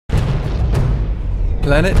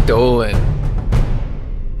Planet Dolan.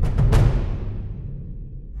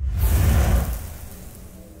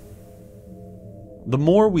 The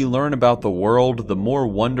more we learn about the world, the more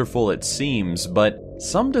wonderful it seems, but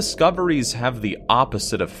some discoveries have the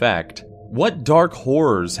opposite effect. What dark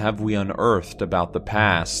horrors have we unearthed about the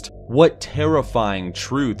past? What terrifying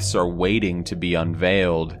truths are waiting to be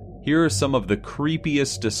unveiled? Here are some of the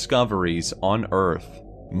creepiest discoveries on Earth.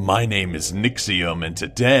 My name is Nixium, and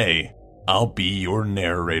today, I'll be your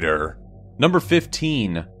narrator. Number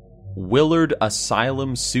 15. Willard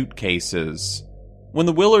Asylum Suitcases. When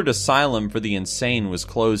the Willard Asylum for the Insane was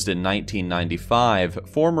closed in 1995,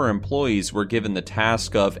 former employees were given the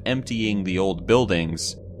task of emptying the old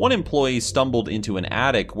buildings. One employee stumbled into an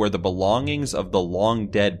attic where the belongings of the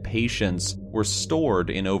long-dead patients were stored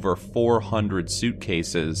in over 400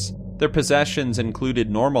 suitcases. Their possessions included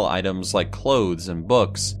normal items like clothes and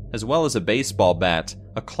books, as well as a baseball bat,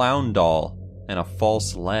 a clown doll, and a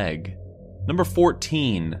false leg. Number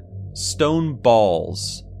 14. Stone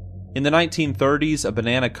balls. In the 1930s, a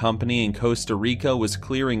banana company in Costa Rica was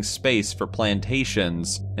clearing space for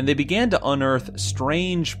plantations, and they began to unearth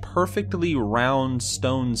strange, perfectly round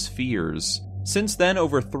stone spheres. Since then,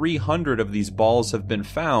 over 300 of these balls have been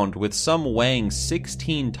found, with some weighing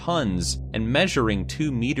 16 tons and measuring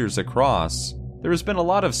 2 meters across. There has been a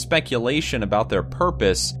lot of speculation about their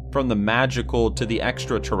purpose, from the magical to the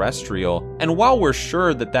extraterrestrial, and while we're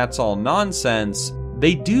sure that that's all nonsense,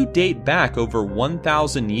 they do date back over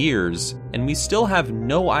 1,000 years, and we still have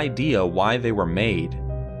no idea why they were made.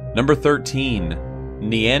 Number 13.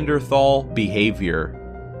 Neanderthal behavior.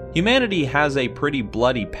 Humanity has a pretty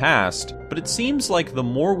bloody past, but it seems like the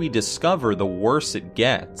more we discover, the worse it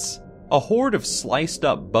gets. A hoard of sliced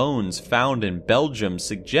up bones found in Belgium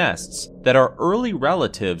suggests that our early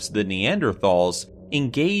relatives, the Neanderthals,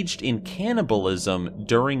 engaged in cannibalism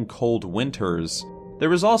during cold winters.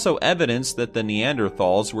 There is also evidence that the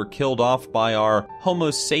Neanderthals were killed off by our Homo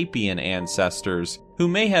sapien ancestors, who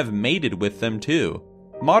may have mated with them too.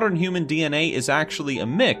 Modern human DNA is actually a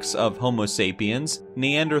mix of Homo sapiens,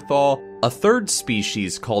 Neanderthal, a third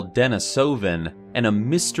species called Denisovan, and a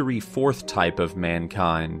mystery fourth type of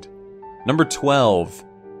mankind. Number 12.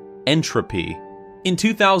 Entropy. In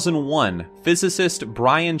 2001, physicist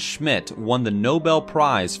Brian Schmidt won the Nobel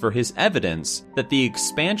Prize for his evidence that the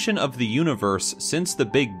expansion of the universe since the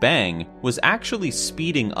Big Bang was actually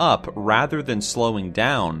speeding up rather than slowing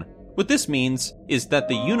down. What this means is that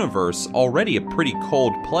the universe, already a pretty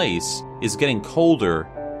cold place, is getting colder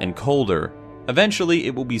and colder. Eventually,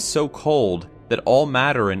 it will be so cold that all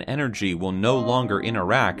matter and energy will no longer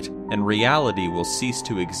interact, and reality will cease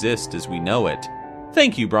to exist as we know it.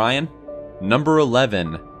 Thank you, Brian. Number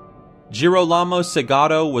 11. Girolamo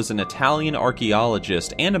Segato was an Italian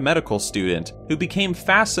archaeologist and a medical student who became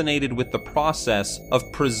fascinated with the process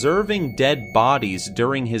of preserving dead bodies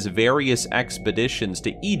during his various expeditions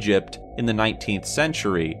to Egypt in the 19th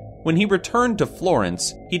century. When he returned to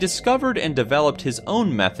Florence, he discovered and developed his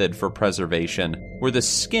own method for preservation, where the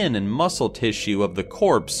skin and muscle tissue of the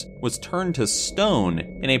corpse was turned to stone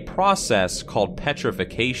in a process called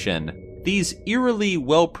petrification. These eerily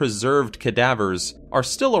well-preserved cadavers are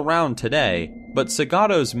still around today, but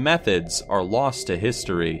Segato's methods are lost to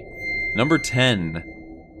history. Number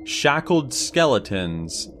 10. Shackled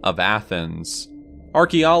skeletons of Athens.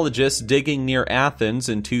 Archaeologists digging near Athens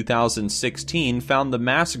in 2016 found the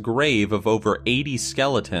mass grave of over 80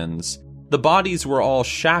 skeletons. The bodies were all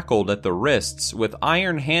shackled at the wrists with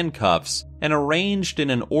iron handcuffs and arranged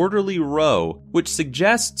in an orderly row, which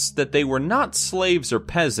suggests that they were not slaves or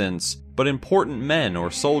peasants, but important men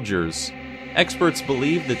or soldiers. Experts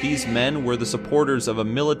believe that these men were the supporters of a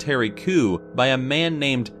military coup by a man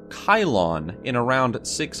named Chilon in around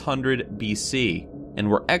 600 BC, and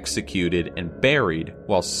were executed and buried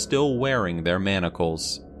while still wearing their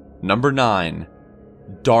manacles. Number 9.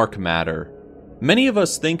 Dark matter. Many of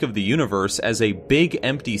us think of the universe as a big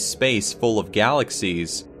empty space full of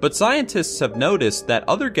galaxies, but scientists have noticed that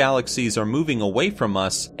other galaxies are moving away from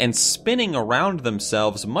us and spinning around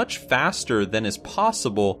themselves much faster than is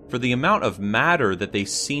possible for the amount of matter that they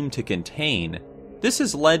seem to contain. This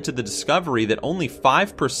has led to the discovery that only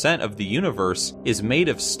 5% of the universe is made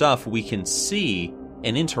of stuff we can see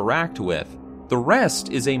and interact with. The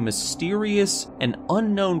rest is a mysterious and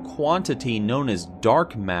unknown quantity known as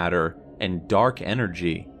dark matter and dark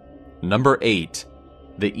energy. Number 8.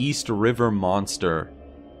 The East River Monster.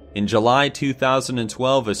 In July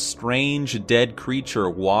 2012, a strange dead creature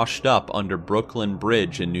washed up under Brooklyn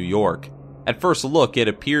Bridge in New York. At first look, it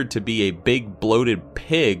appeared to be a big bloated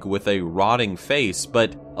pig with a rotting face,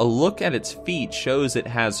 but a look at its feet shows it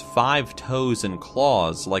has 5 toes and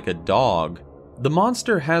claws like a dog. The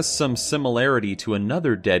monster has some similarity to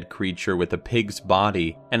another dead creature with a pig's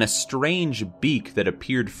body and a strange beak that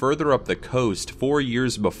appeared further up the coast 4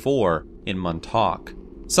 years before in Montauk.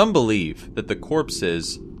 Some believe that the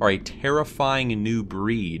corpses are a terrifying new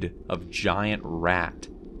breed of giant rat.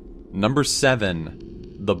 Number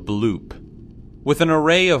 7. The bloop. With an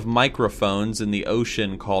array of microphones in the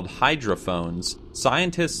ocean called hydrophones,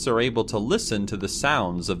 scientists are able to listen to the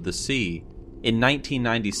sounds of the sea. In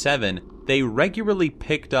 1997, they regularly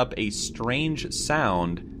picked up a strange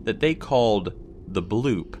sound that they called the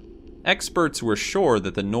bloop. Experts were sure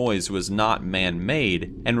that the noise was not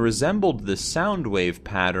man-made and resembled the sound wave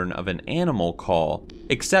pattern of an animal call,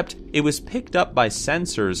 except it was picked up by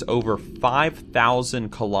sensors over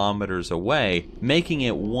 5,000 kilometers away, making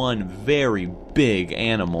it one very big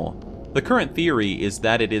animal. The current theory is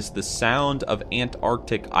that it is the sound of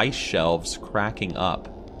Antarctic ice shelves cracking up.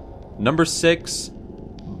 Number 6.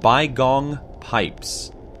 Baigong Pipes.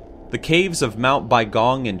 The caves of Mount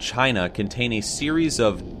Baigong in China contain a series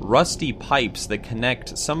of rusty pipes that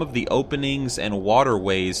connect some of the openings and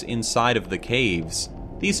waterways inside of the caves.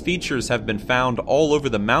 These features have been found all over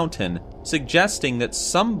the mountain, suggesting that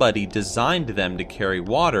somebody designed them to carry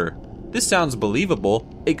water. This sounds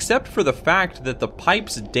believable, except for the fact that the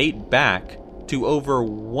pipes date back to over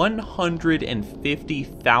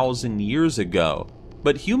 150,000 years ago.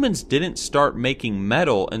 But humans didn't start making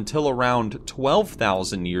metal until around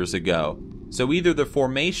 12,000 years ago, so either the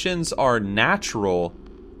formations are natural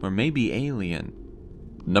or maybe alien.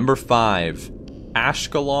 Number 5.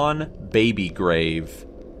 Ashkelon Baby Grave.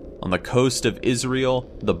 On the coast of Israel,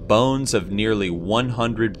 the bones of nearly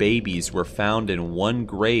 100 babies were found in one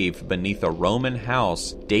grave beneath a Roman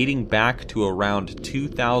house dating back to around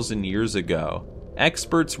 2,000 years ago.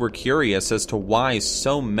 Experts were curious as to why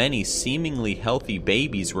so many seemingly healthy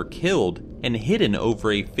babies were killed and hidden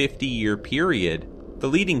over a 50-year period. The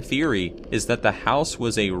leading theory is that the house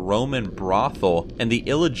was a Roman brothel and the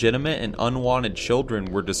illegitimate and unwanted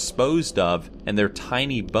children were disposed of and their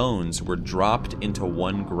tiny bones were dropped into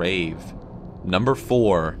one grave. Number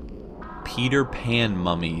 4. Peter Pan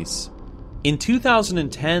mummies. In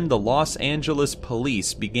 2010, the Los Angeles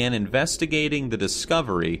police began investigating the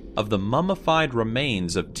discovery of the mummified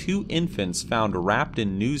remains of 2 infants found wrapped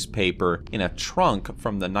in newspaper in a trunk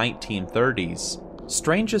from the 1930s.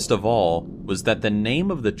 Strangest of all was that the name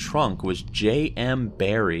of the trunk was J.M.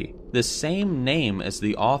 Barrie, the same name as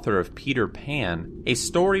the author of Peter Pan, a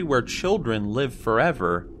story where children live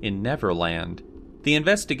forever in Neverland. The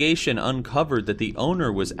investigation uncovered that the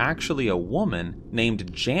owner was actually a woman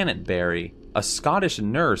named Janet Barrie, a Scottish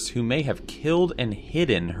nurse who may have killed and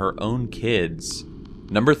hidden her own kids.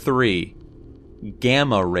 Number 3.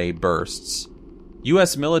 Gamma ray bursts.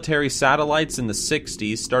 U.S. military satellites in the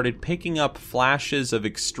 60s started picking up flashes of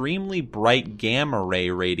extremely bright gamma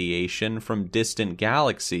ray radiation from distant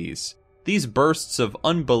galaxies. These bursts of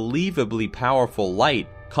unbelievably powerful light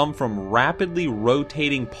come from rapidly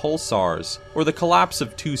rotating pulsars or the collapse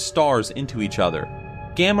of 2 stars into each other.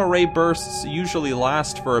 Gamma ray bursts usually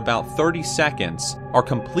last for about 30 seconds, are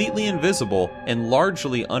completely invisible, and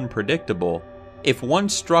largely unpredictable. If one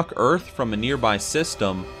struck Earth from a nearby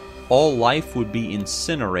system, all life would be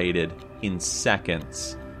incinerated in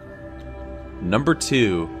seconds. Number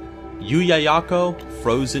 2. Yuyayako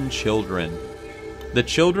Frozen Children. The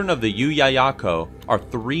children of the Yuyayako are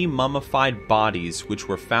 3 mummified bodies which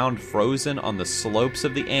were found frozen on the slopes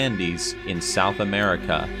of the Andes in South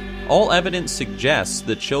America. All evidence suggests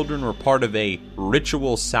the children were part of a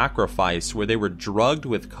ritual sacrifice where they were drugged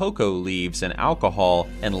with cocoa leaves and alcohol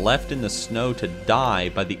and left in the snow to die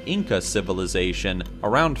by the Inca civilization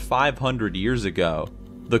around 500 years ago.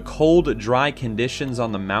 The cold, dry conditions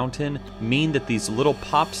on the mountain mean that these little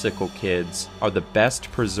popsicle kids are the best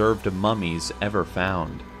preserved mummies ever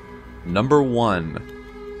found. Number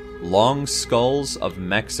 1. Long Skulls of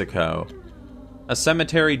Mexico. A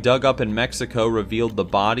cemetery dug up in Mexico revealed the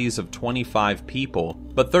bodies of 25 people,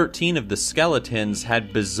 but 13 of the skeletons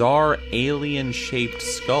had bizarre alien-shaped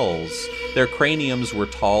skulls. Their craniums were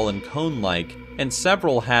tall and cone-like, and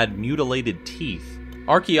several had mutilated teeth.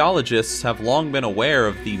 Archaeologists have long been aware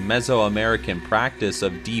of the Mesoamerican practice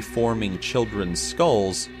of deforming children's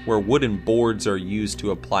skulls, where wooden boards are used to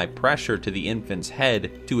apply pressure to the infant's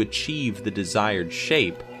head to achieve the desired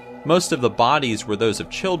shape. Most of the bodies were those of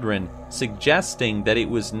children, suggesting that it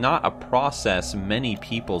was not a process many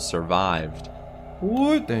people survived.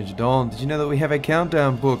 What? Did you know that we have a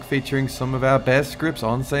countdown book featuring some of our best scripts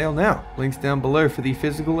on sale now? Links down below for the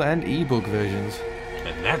physical and ebook versions.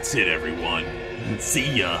 And that's it, everyone.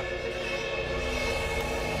 See ya.